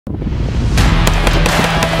What's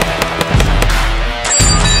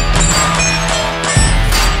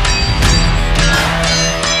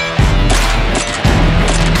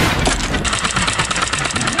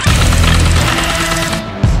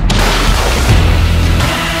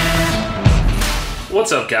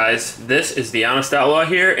up, guys? This is the Honest Outlaw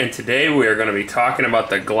here, and today we are going to be talking about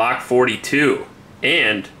the Glock 42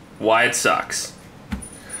 and why it sucks.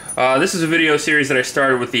 This is a video series that I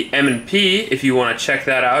started with the M&P. If you want to check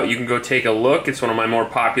that out, you can go take a look. It's one of my more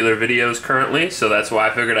popular videos currently, so that's why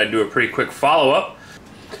I figured I'd do a pretty quick follow-up.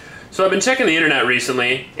 So I've been checking the internet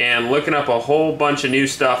recently and looking up a whole bunch of new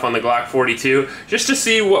stuff on the Glock 42 just to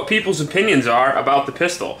see what people's opinions are about the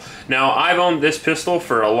pistol. Now, I've owned this pistol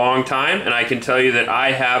for a long time, and I can tell you that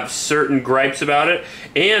I have certain gripes about it,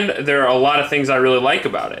 and there are a lot of things I really like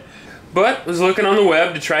about it. But I was looking on the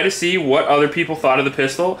web to try to see what other people thought of the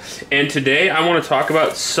pistol, and today I want to talk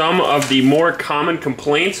about some of the more common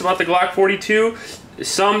complaints about the Glock 42,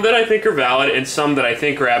 some that I think are valid and some that I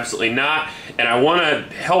think are absolutely not, and I want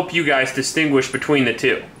to help you guys distinguish between the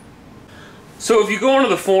two. So if you go onto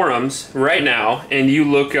the forums right now and you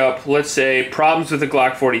look up, let's say, problems with the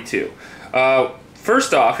Glock 42,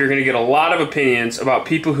 first off, you're going to get a lot of opinions about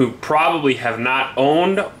people who probably have not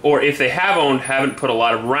owned, or if they have owned, haven't put a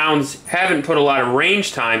lot of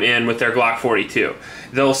range time in with their Glock 42.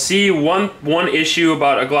 They'll see one issue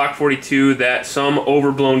about a Glock 42 that some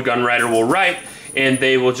overblown gun writer will write, and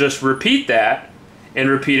they will just repeat that and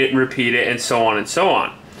repeat it and so on and so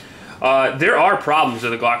on. There are problems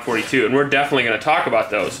with the Glock 42, and we're definitely going to talk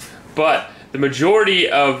about those, but the majority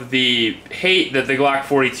of the hate that the Glock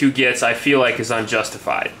 42 gets, I feel like, is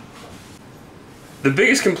unjustified. The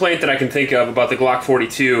biggest complaint that I can think of about the Glock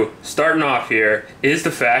 42, starting off here, is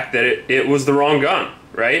the fact that it was the wrong gun,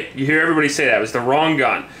 right? You hear everybody say that, it was the wrong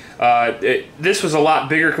gun. This was a lot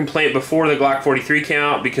bigger complaint before the Glock 43 came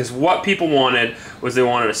out, because what people wanted was they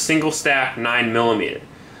wanted a single stack 9mm.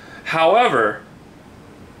 However,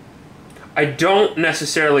 I don't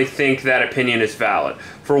necessarily think that opinion is valid.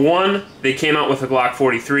 For one, they came out with the Glock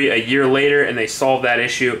 43 a year later and they solved that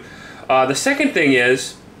issue. The second thing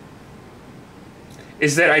is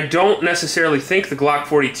that I don't necessarily think the Glock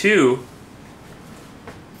 42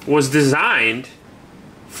 was designed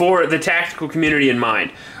for the tactical community in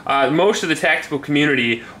mind. Most of the tactical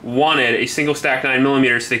community wanted a single stack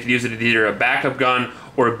 9mm so they could use it as either a backup gun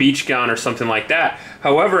or a beach gun or something like that.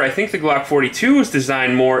 However, I think the Glock 42 was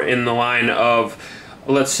designed more in the line of,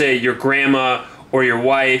 let's say, your grandma or your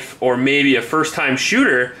wife or maybe a first-time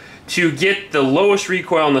shooter to get the lowest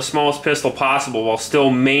recoil and the smallest pistol possible while still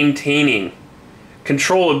maintaining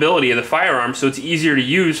controllability of the firearm so it's easier to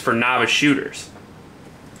use for novice shooters.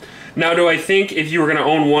 Now, do I think if you were going to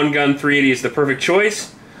own one gun, 380 is the perfect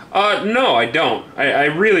choice? No, I don't. I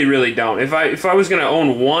really, really don't. If I was going to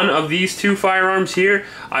own one of these two firearms here,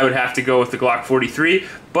 I would have to go with the Glock 43,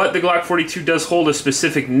 but the Glock 42 does hold a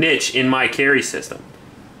specific niche in my carry system.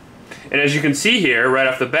 And as you can see here, right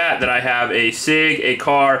off the bat, that I have a SIG, a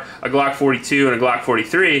Kahr, a Glock 42, and a Glock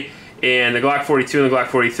 43, and the Glock 42 and the Glock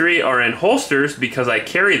 43 are in holsters because I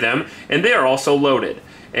carry them, and they are also loaded.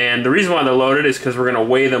 And the reason why they're loaded is because we're going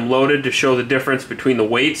to weigh them loaded to show the difference between the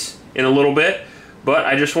weights in a little bit. But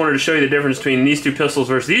I just wanted to show you the difference between these two pistols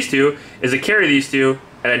versus these two is I carry these two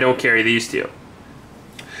and I don't carry these two.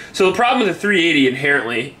 So the problem with the 380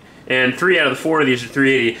 inherently, and 3 out of the 4 of these are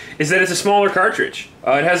 380, is that it's a smaller cartridge.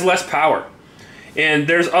 It has less power. And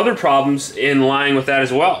there's other problems in line with that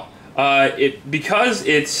as well. Because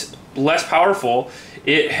it's less powerful,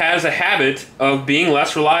 it has a habit of being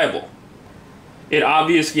less reliable. It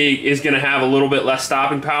obviously is going to have a little bit less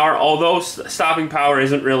stopping power, although stopping power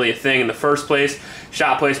isn't really a thing in the first place.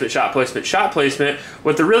 Shot placement, shot placement, shot placement.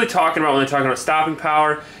 What they're really talking about when they're talking about stopping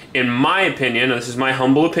power, in my opinion, and this is my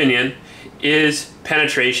humble opinion, is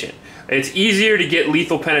penetration. It's easier to get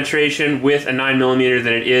lethal penetration with a 9mm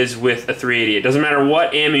than it is with a 380. It doesn't matter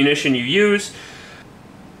what ammunition you use.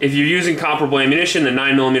 If you're using comparable ammunition, the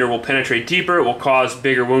 9mm will penetrate deeper, it will cause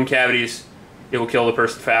bigger wound cavities, it will kill the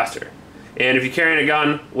person faster. And if you're carrying a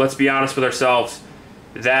gun, let's be honest with ourselves,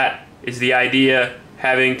 that is the idea,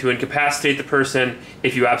 having to incapacitate the person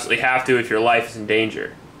if you absolutely have to, if your life is in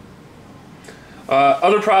danger.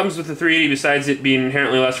 Other problems with the 380, besides it being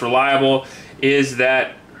inherently less reliable, is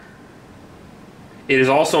that it is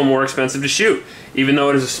also more expensive to shoot. Even though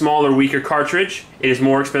it is a smaller, weaker cartridge, it is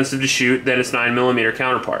more expensive to shoot than its 9mm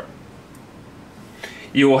counterpart.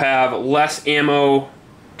 You will have less ammo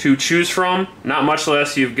to choose from, not much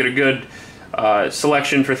less. You get a good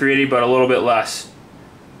selection for 380, but a little bit less.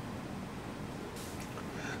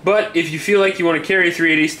 But if you feel like you want to carry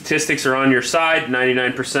 380, statistics are on your side.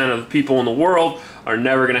 99% of the people in the world are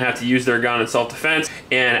never going to have to use their gun in self-defense.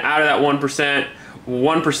 And out of that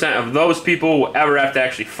 1% of those people will ever have to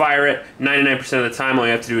actually fire it. 99% of the time, all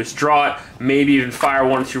you have to do is draw it, maybe even fire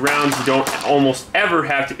 1 or 2 rounds. You don't almost ever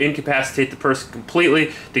have to incapacitate the person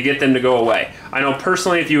completely to get them to go away. I know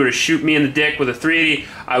personally, if you were to shoot me in the dick with a 380,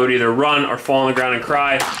 I would either run or fall on the ground and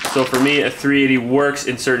cry. So for me, a 380 works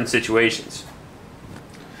in certain situations.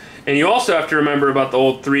 And you also have to remember about the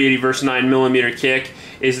old 380 versus 9mm kick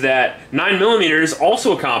is that 9mm is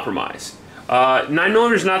also a compromise.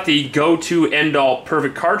 9mm is not the go-to end-all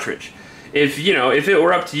perfect cartridge. If it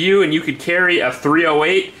were up to you and you could carry a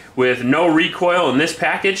 308 with no recoil in this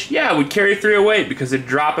package, yeah, we'd carry 308 because it'd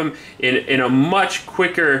drop them in a much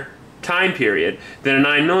quicker time period than a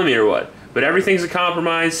 9mm would. But everything's a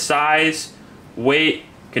compromise: size, weight,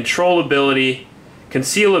 controllability,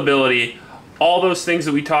 concealability. All those things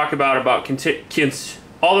that we talk about concealed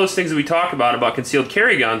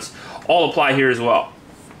carry guns all apply here as well.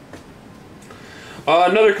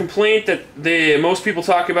 Another complaint that most people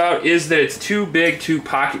talk about is that it's too big to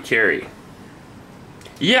pocket carry.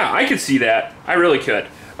 Yeah, I could see that. I really could.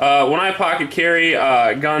 When I pocket carry,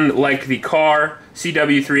 a gun like the Kahr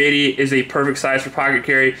CW380 is a perfect size for pocket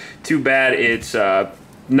carry. Too bad it's not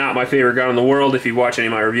my favorite gun in the world. If you watch any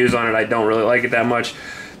of my reviews on it, I don't really like it that much.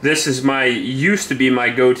 This is used to be my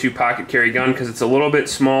go-to pocket carry gun because it's a little bit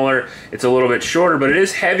smaller, it's a little bit shorter, but it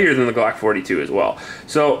is heavier than the Glock 42 as well.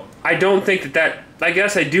 So I don't think I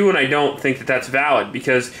guess I do and I don't think that that's valid,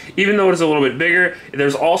 because even though it is a little bit bigger,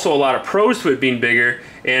 there's also a lot of pros to it being bigger.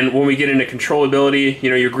 And when we get into controllability,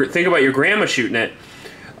 you think about your grandma shooting it.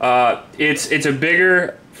 It's a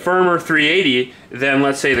bigger, firmer 380 than,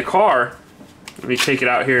 let's say, the Kahr. Let me take it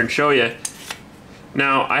out here and show you.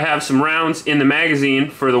 Now, I have some rounds in the magazine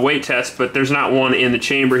for the weight test, but there's not one in the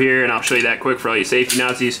chamber here, and I'll show you that quick for all you safety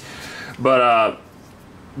Nazis. But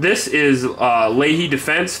this is Leahy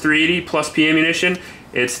Defense 380 plus P ammunition.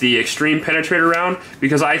 It's the extreme penetrator round,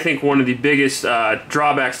 because I think one of the biggest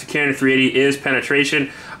drawbacks to carrying a 380 is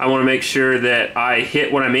penetration. I want to make sure that I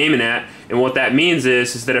hit what I'm aiming at, and what that means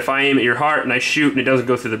is that if I aim at your heart and I shoot and it doesn't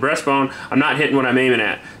go through the breastbone, I'm not hitting what I'm aiming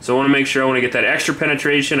at. So I want to make sure I want to get that extra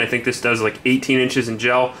penetration. I think this does like 18 inches in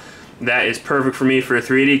gel. That is perfect for me for a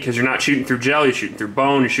 380, because you're not shooting through gel, you're shooting through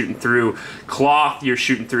bone, you're shooting through cloth, you're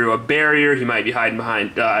shooting through a barrier. He might be hiding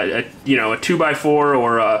behind a 2x4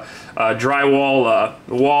 or a drywall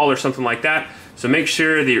wall or something like that. So make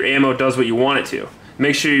sure that your ammo does what you want it to.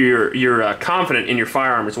 Make sure you're confident in your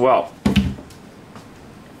firearm as well.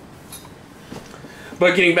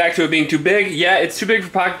 But getting back to it being too big, yeah, it's too big for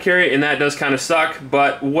pocket carry, and that does kind of suck.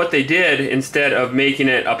 But what they did, instead of making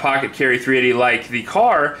it a pocket carry 380 like the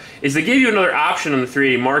Kahr, is they gave you another option on the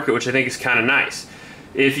 380 market, which I think is kind of nice.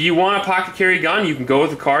 If you want a pocket carry gun, you can go with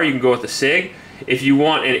the Kahr, you can go with the SIG. If you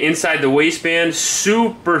want an inside the waistband,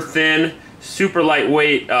 super thin, super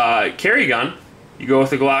lightweight carry gun, you go with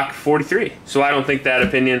the Glock 43. So I don't think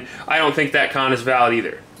that con is valid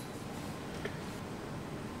either.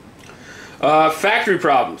 Factory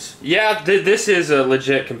problems. Yeah, this is a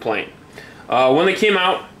legit complaint. When they came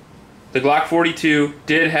out, the Glock 42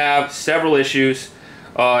 did have several issues.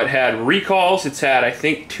 It had recalls. It's had, I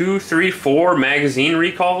think, 2, 3, 4 magazine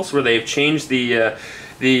recalls where they've changed the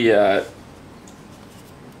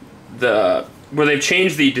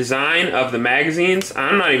design of the magazines.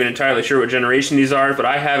 I'm not even entirely sure what generation these are, but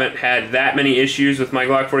I haven't had that many issues with my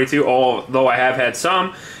Glock 42, although I have had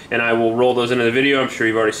some, and I will roll those into the video. I'm sure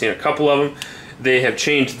you've already seen a couple of them. They have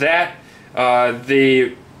changed that.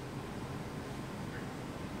 They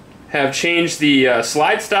have changed the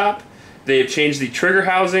slide stop. They have changed the trigger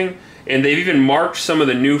housing, and they've even marked some of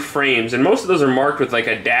the new frames, and most of those are marked with like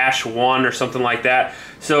a -1 or something like that.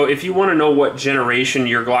 So if you want to know what generation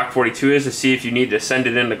your Glock 42 is to see if you need to send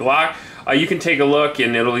it into Glock, you can take a look,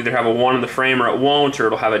 and it'll either have a 1 in the frame or it won't, or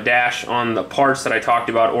it'll have a dash on the parts that I talked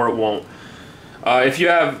about, or it won't. If you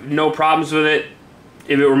have no problems with it,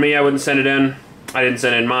 if it were me, I wouldn't send it in. I didn't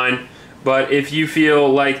send in mine. But if you feel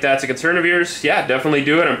like that's a concern of yours, yeah, definitely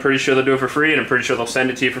do it. I'm pretty sure they'll do it for free, and I'm pretty sure they'll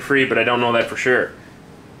send it to you for free, but I don't know that for sure.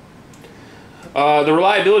 The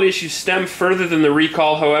reliability issues stem further than the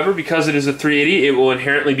recall, however. Because it is a 380, it will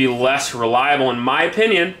inherently be less reliable, in my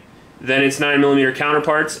opinion, than its 9mm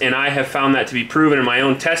counterparts, and I have found that to be proven in my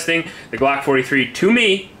own testing. The Glock 43, to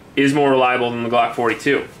me, is more reliable than the Glock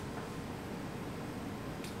 42.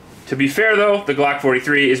 To be fair, though, the Glock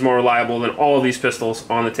 43 is more reliable than all of these pistols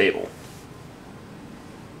on the table.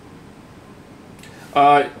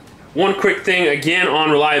 One quick thing, again,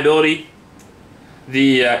 on reliability.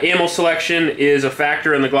 The ammo selection is a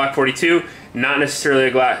factor in the Glock 42, not necessarily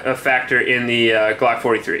a factor in the Glock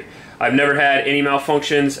 43. I've never had any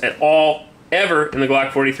malfunctions at all, ever, in the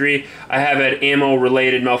Glock 43. I have had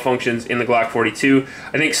ammo-related malfunctions in the Glock 42.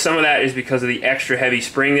 I think some of that is because of the extra heavy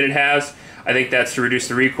spring that it has. I think that's to reduce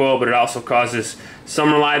the recoil, but it also causes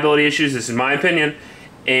some reliability issues, this is my opinion.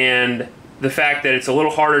 And the fact that it's a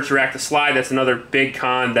little harder to rack the slide, that's another big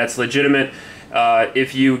con that's legitimate.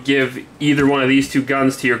 If you give either one of these two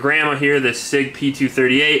guns to your grandma here, this SIG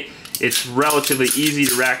P238, it's relatively easy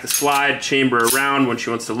to rack the slide, chamber around when she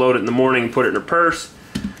wants to load it in the morning and put it in her purse.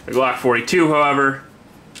 The Glock 42, however,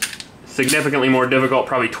 significantly more difficult,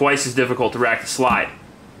 probably twice as difficult to rack the slide.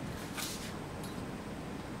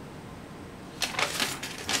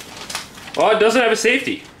 Well, it doesn't have a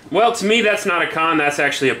safety. Well, to me, that's not a con, that's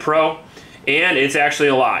actually a pro, and it's actually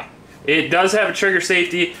a lie. It does have a trigger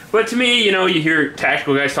safety, but to me, you know, you hear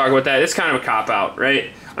tactical guys talk about that, it's kind of a cop-out, right?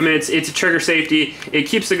 I mean, it's a trigger safety. It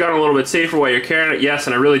keeps the gun a little bit safer while you're carrying it, yes,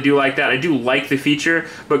 and I really do like that. I do like the feature,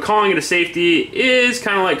 but calling it a safety is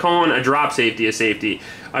kind of like calling a drop safety a safety.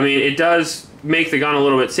 I mean, it does make the gun a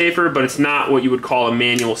little bit safer, but it's not what you would call a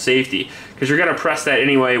manual safety, because you're going to press that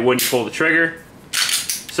anyway when you pull the trigger.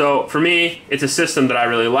 So for me, it's a system that I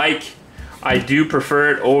really like. I do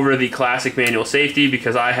prefer it over the classic manual safety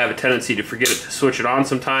because I have a tendency to forget to switch it on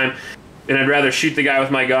sometime. And I'd rather shoot the guy with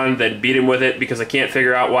my gun than beat him with it because I can't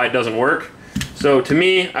figure out why it doesn't work. So to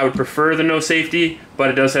me, I would prefer the no safety, but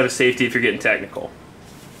it does have a safety if you're getting technical.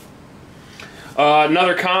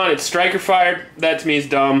 Another con, it's striker fired. That to me is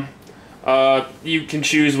dumb. You can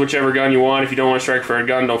choose whichever gun you want. If you don't want a striker fired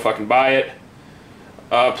gun, don't fucking buy it.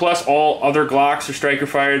 Plus all other Glocks are striker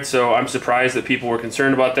fired, so I'm surprised that people were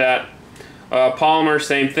concerned about that. Polymer,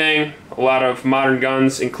 same thing. A lot of modern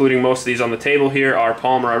guns, including most of these on the table here, are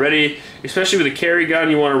polymer already. Especially with a carry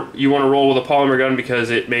gun, you want to roll with a polymer gun because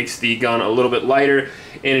it makes the gun a little bit lighter.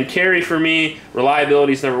 And in carry, for me,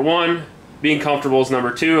 reliability is number one. Being comfortable is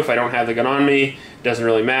number two. If I don't have the gun on me, it doesn't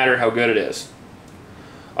really matter how good it is.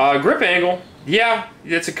 Grip angle, yeah,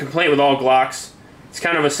 that's a complaint with all Glocks. It's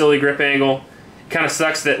kind of a silly grip angle. Kind of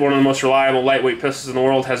sucks that one of the most reliable lightweight pistols in the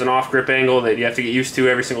world has an off grip angle that you have to get used to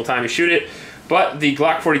every single time you shoot it. But the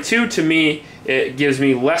Glock 42, to me, it gives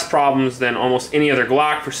me less problems than almost any other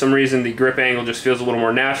Glock. For some reason, the grip angle just feels a little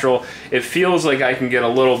more natural. It feels like I can get a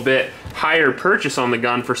little bit higher purchase on the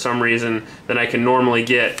gun for some reason than I can normally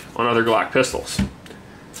get on other Glock pistols.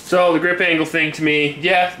 So the grip angle thing to me,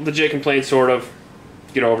 yeah, legit complaint, sort of.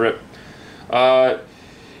 Get over it.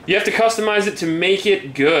 You have to customize it to make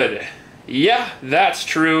it good. Yeah, that's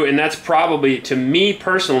true, and that's probably, to me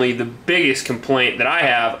personally, the biggest complaint that I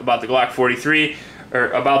have about the Glock 43,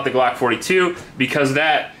 or about the Glock 42, because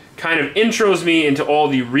that kind of intros me into all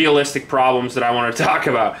the realistic problems that I want to talk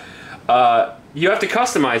about. You have to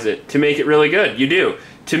customize it to make it really good, you do.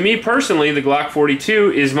 To me personally, the Glock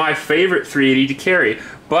 42 is my favorite 380 to carry,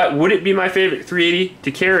 but would it be my favorite 380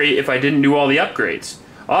 to carry if I didn't do all the upgrades?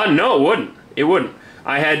 No, it wouldn't. It wouldn't.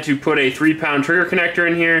 I had to put a 3-pound trigger connector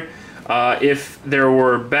in here. If there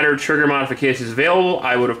were better trigger modifications available,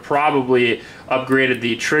 I would have probably upgraded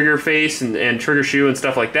the trigger face and trigger shoe and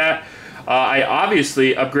stuff like that. I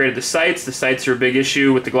obviously upgraded the sights. The sights are a big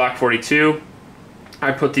issue with the Glock 42.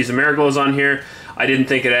 I put these Ameriglos on here. I didn't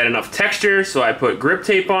think it had enough texture, so I put grip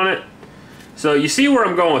tape on it. So you see where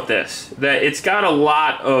I'm going with this, that it's got a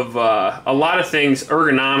lot of things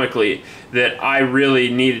ergonomically that I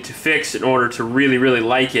really needed to fix in order to really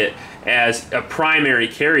like it as a primary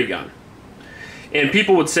carry gun. And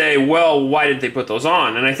people would say, well, why did they put those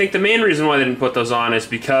on? And I think the main reason why they didn't put those on is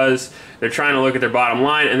because they're trying to look at their bottom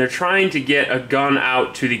line and they're trying to get a gun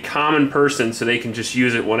out to the common person so they can just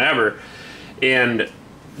use it whenever. And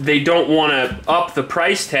they don't want to up the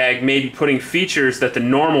price tag, maybe putting features that the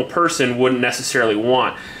normal person wouldn't necessarily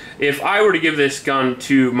want. If I were to give this gun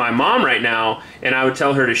to my mom right now and I would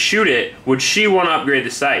tell her to shoot it, would she want to upgrade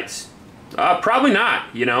the sights? Probably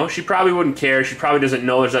not, you know. She probably wouldn't care. She probably doesn't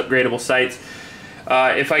know there's upgradable sights.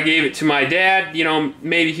 If I gave it to my dad, you know,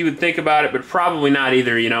 maybe he would think about it, but probably not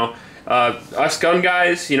either, you know. Us gun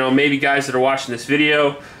guys, you know, maybe guys that are watching this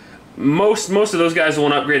video, most of those guys will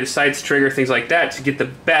want to upgrade the sights, trigger, things like that to get the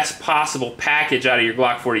best possible package out of your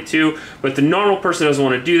Glock 42, but the normal person doesn't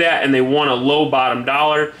want to do that, and they want a low bottom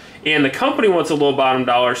dollar, and the company wants a low bottom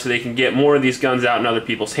dollar so they can get more of these guns out in other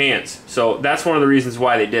people's hands. So that's one of the reasons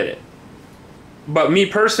why they did it. But me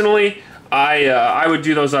personally, I would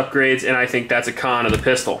do those upgrades, and I think that's a con of the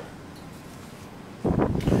pistol.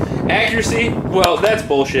 Accuracy, well, that's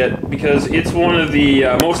bullshit, because it's one of the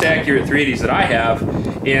most accurate 380s that I have.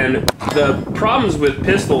 And the problems with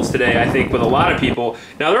pistols today, I think, with a lot of people,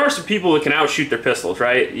 now there are some people that can outshoot their pistols,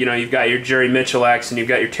 right? You know, you've got your Jerry Mitchell-X and you've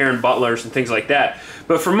got your Taron Butlers and things like that.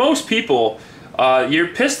 But for most people, your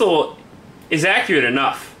pistol is accurate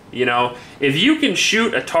enough. You know, if you can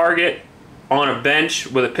shoot a target on a bench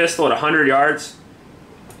with a pistol at 100 yards,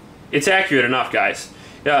 it's accurate enough, guys.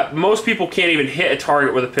 Most people can't even hit a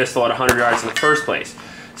target with a pistol at 100 yards in the first place.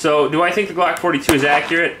 So, do I think the Glock 42 is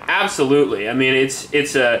accurate? Absolutely. I mean, it's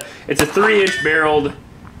a 3-inch barreled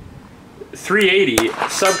 380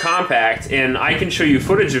 subcompact, and I can show you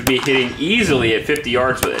footage of me hitting easily at 50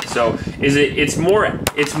 yards with it. So, it's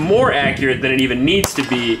more accurate than it even needs to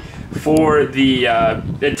be for the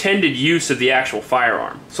intended use of the actual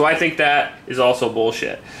firearm. So, I think that is also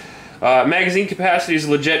bullshit. Magazine capacity is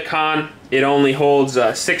legit con. It only holds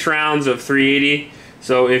 6 rounds of 380.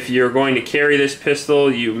 So if you're going to carry this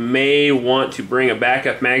pistol, you may want to bring a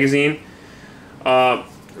backup magazine.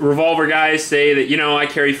 Revolver guys say that, you know, I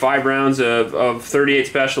carry 5 rounds of 38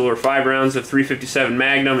 Special or 5 rounds of 357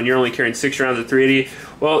 Magnum, and you're only carrying 6 rounds of 380.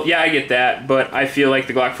 Well, yeah, I get that, but I feel like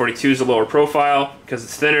the Glock 42 is a lower profile because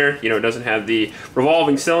it's thinner. You know, it doesn't have the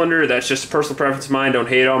revolving cylinder. That's just a personal preference of mine. Don't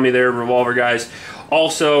hate on me there, revolver guys.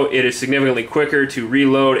 Also, it is significantly quicker to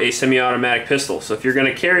reload a semi-automatic pistol. So if you're going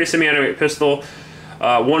to carry a semi-automatic pistol,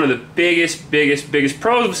 one of the biggest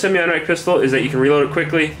pros of a semi-automatic pistol is that you can reload it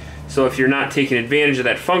quickly. So if you're not taking advantage of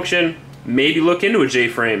that function, maybe look into a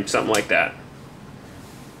J-frame, something like that.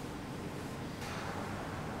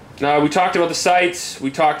 We talked about the sights. We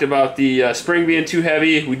talked about the spring being too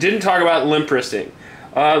heavy. We didn't talk about limp wristing.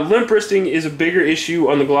 Limp wristing is a bigger issue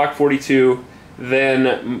on the Glock 42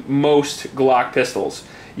 than most Glock pistols.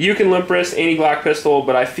 You can limp wrist any Glock pistol,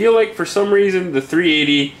 but I feel like for some reason the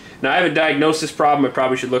 380, now I haven't diagnosed this problem, I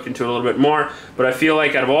probably should look into it a little bit more, but I feel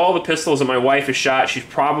like out of all the pistols that my wife has shot, she's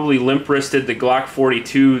probably limp wristed the Glock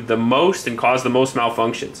 42 the most and caused the most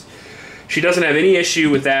malfunctions. She doesn't have any issue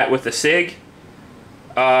with that with the SIG.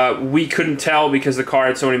 We couldn't tell because the car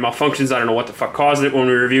had so many malfunctions. I don't know what the fuck caused it when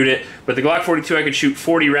we reviewed it. But the Glock 42, I could shoot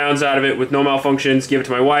 40 rounds out of it with no malfunctions, give it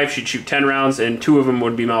to my wife, she'd shoot 10 rounds, and 2 of them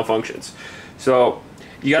would be malfunctions. So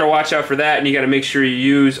you got to watch out for that, and you got to make sure you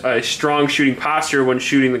use a strong shooting posture when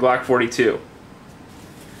shooting the Glock 42.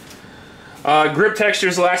 Grip texture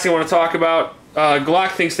is the last thing I want to talk about.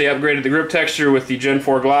 Glock thinks they upgraded the grip texture with the Gen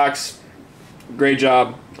 4 Glocks. Great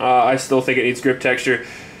job. I still think it needs grip texture.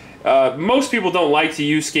 Most people don't like to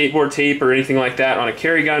use skateboard tape or anything like that on a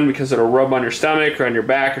carry gun because it'll rub on your stomach or on your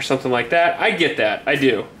back or something like that. I get that. I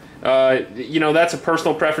do. You know, that's a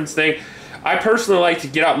personal preference thing. I personally like to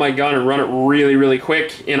get out my gun and run it really, really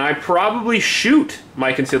quick, and I probably shoot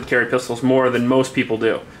my concealed carry pistols more than most people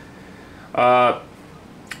do.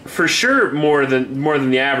 For sure, more than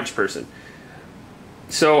the average person.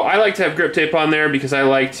 So I like to have grip tape on there because I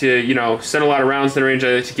like to, you know, send a lot of rounds in the range.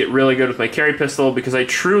 I like to get really good with my carry pistol because I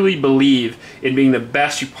truly believe in being the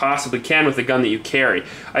best you possibly can with the gun that you carry.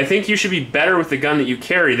 I think you should be better with the gun that you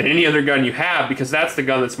carry than any other gun you have because that's the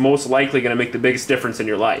gun that's most likely going to make the biggest difference in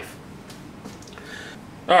your life.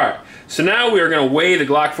 Alright, so now we are going to weigh the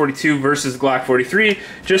Glock 42 versus the Glock 43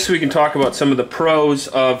 just so we can talk about some of the pros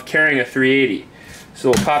of carrying a 380. So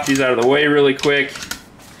we'll pop these out of the way really quick.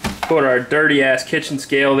 Put our dirty ass kitchen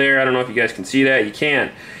scale there. I don't know if you guys can see that. You can.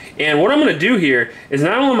 And what I'm going to do here is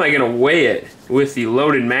not only am I going to weigh it with the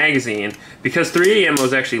loaded magazine, because 380 ammo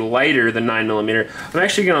is actually lighter than 9mm, I'm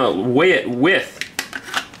actually going to weigh it with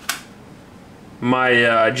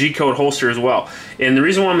my G-code holster as well. And the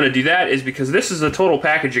reason why I'm going to do that is because this is the total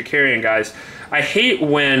package you're carrying, guys. I hate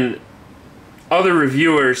when other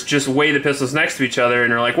reviewers just weigh the pistols next to each other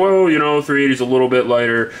and they're like, whoa, you know, 380 is a little bit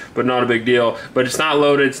lighter, but not a big deal. But it's not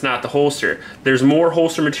loaded, it's not the holster. There's more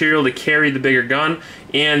holster material to carry the bigger gun,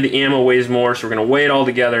 and the ammo weighs more, so we're going to weigh it all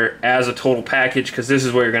together as a total package because this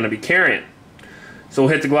is what you're going to be carrying. So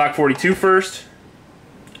we'll hit the Glock 42 first.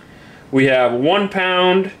 We have 1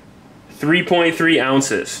 pound, 3.3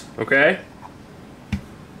 ounces, okay?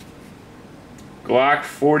 Glock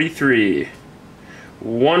 43.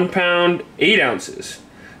 1 pound, 8 ounces.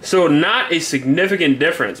 So not a significant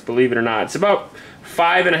difference, believe it or not. It's about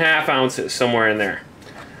 5.5 ounces, somewhere in there.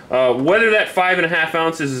 Whether that 5.5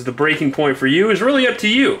 ounces is the breaking point for you is really up to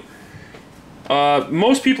you.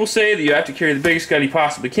 Most people say that you have to carry the biggest gun you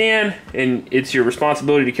possibly can, and it's your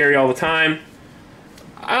responsibility to carry all the time.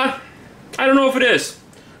 I don't know if it is.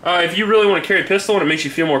 If you really want to carry a pistol and it makes you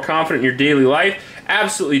feel more confident in your daily life,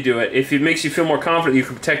 absolutely do it. If it makes you feel more confident you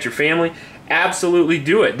can protect your family, absolutely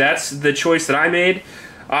do it. That's the choice that I made.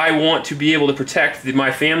 I want to be able to protect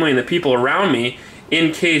my family and the people around me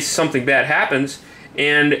in case something bad happens.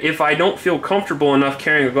 And if I don't feel comfortable enough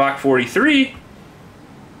carrying a Glock 43,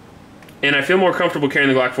 and I feel more comfortable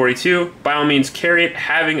carrying the Glock 42, by all means carry it.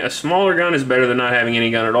 Having a smaller gun is better than not having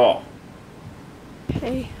any gun at all.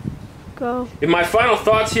 Okay, go. In my final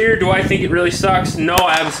thoughts here, do I think it really sucks? No,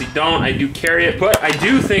 I obviously don't. I do carry it, but I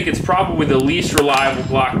do think it's probably the least reliable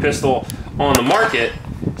Glock pistol on the market.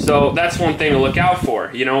 So that's one thing to look out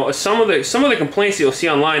for. You know, some of the complaints that you'll see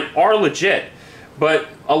online are legit, but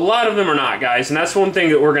a lot of them are not, guys. And that's one thing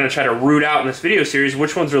that we're going to try to root out in this video series,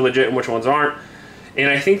 which ones are legit and which ones aren't. And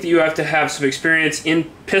I think that you have to have some experience in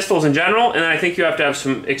pistols in general, and I think you have to have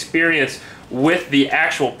some experience with the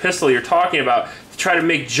actual pistol you're talking about to try to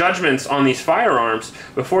make judgments on these firearms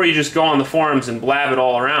before you just go on the forums and blab it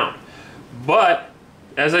all around. But,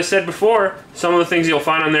 as I said before, some of the things you'll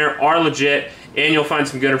find on there are legit, and you'll find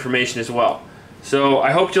some good information as well. So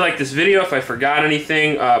I hope you liked this video. If I forgot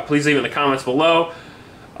anything, please leave it in the comments below.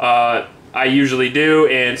 I usually do,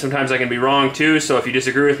 and sometimes I can be wrong too, so if you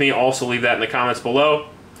disagree with me, also leave that in the comments below.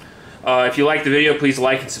 If you like the video, please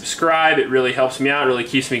like and subscribe. It really helps me out, it really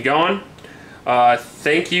keeps me going.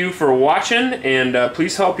 Thank you for watching, and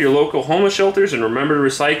please help your local homeless shelters, and remember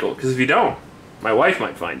to recycle, because if you don't, my wife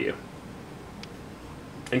might find you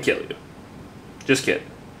and kill you. Just kidding.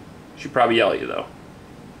 She'd probably yell at you though.